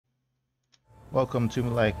Welcome to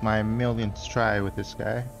like my millionth try with this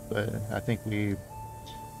guy, but I think we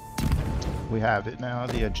have it now.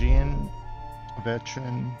 The Aegean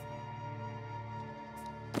veteran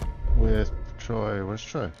with Troy. Where's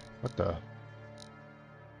Troy? What the?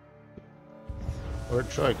 Where'd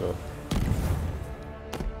Troy go?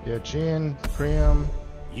 The Aegean, Priam.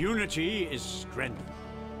 Unity is strength.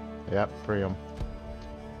 Yep, Priam.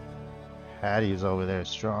 Hattie's over there,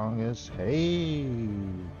 strong as hey.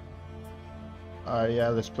 Alright, yeah,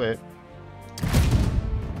 let's play it.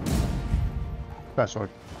 Fast forward.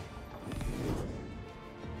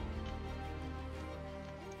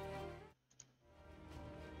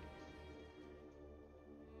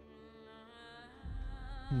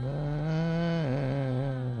 Yeah.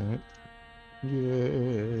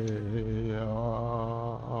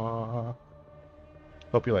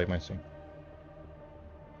 Hope you like my sing.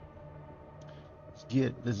 Let's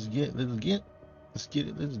get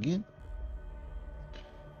it.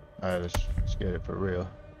 Alright, let's get it for real.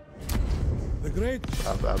 The great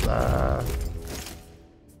Blah blah blah.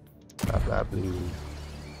 Blah blah blue.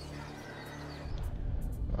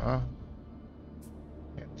 Huh?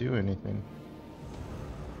 Can't do anything.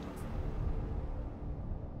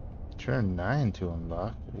 Turn 9 to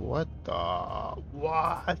unlock. What the?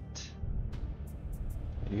 What?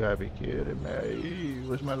 You gotta be kidding me.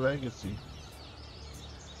 Where's my legacy?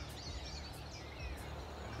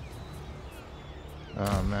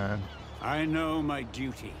 Oh man. I know my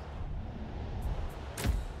duty.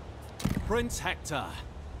 Prince Hector.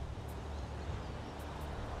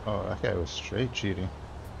 Oh, that guy was straight cheating.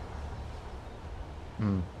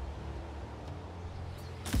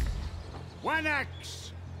 One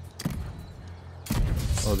axe.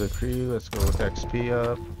 Oh, the crew. Let's go with XP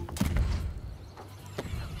up.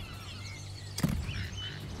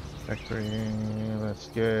 Factory. Let's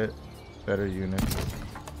get better units.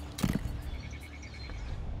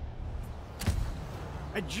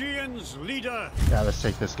 Aegean's leader. Yeah, let's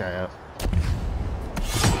take this guy out.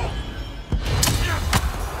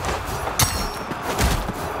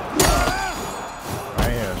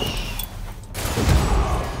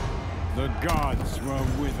 The gods were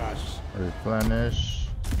with us. Replenish.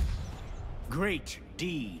 Great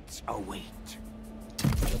deeds await.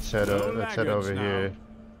 Let's head over here.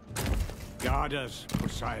 Guard us,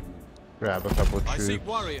 Poseidon. Grab a couple I troops. seek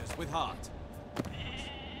warriors with heart.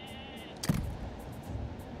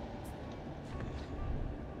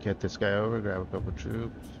 Get this guy over. Grab a couple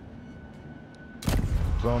troops.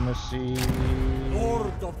 Diplomacy.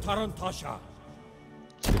 Lord of Tarantasha.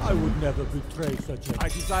 I would never betray such a... I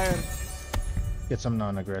desire Get some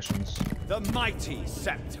non-aggressions. the mighty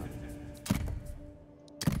scepter.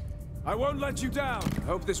 I won't let you down.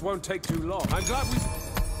 Hope this won't take too long. I'm glad we...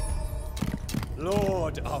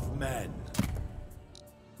 Lord of men.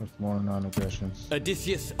 With more non-aggressions.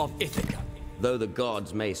 Odysseus of Ithaca. Though the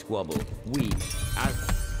gods may squabble, we, as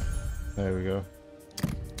There we go.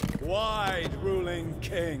 Wide ruling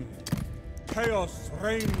king. Chaos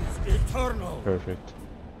reigns eternal. Perfect.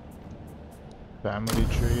 Family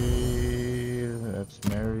tree. Let's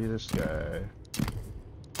marry this guy.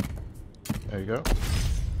 There you go.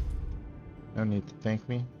 No need to thank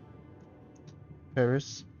me.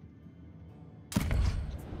 Paris.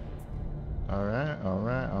 Alright.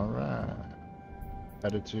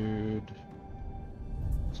 Attitude.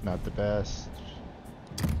 It's not the best.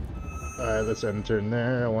 Alright, let's enter in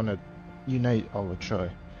there. I want to unite all of Troy.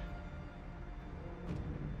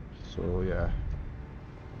 So, yeah.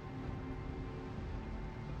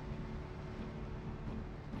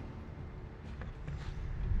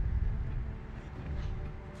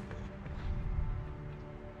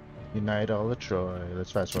 Unite all of Troy.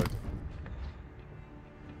 Let's fast forward.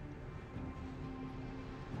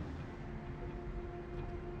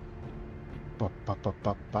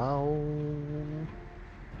 Bow.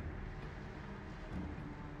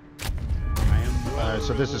 Alright,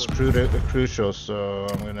 so this is crucial, so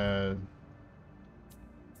I'm gonna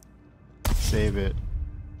save it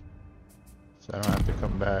so I don't have to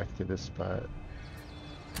come back to this spot.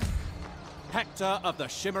 Hector of the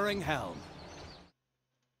Shimmering Helm.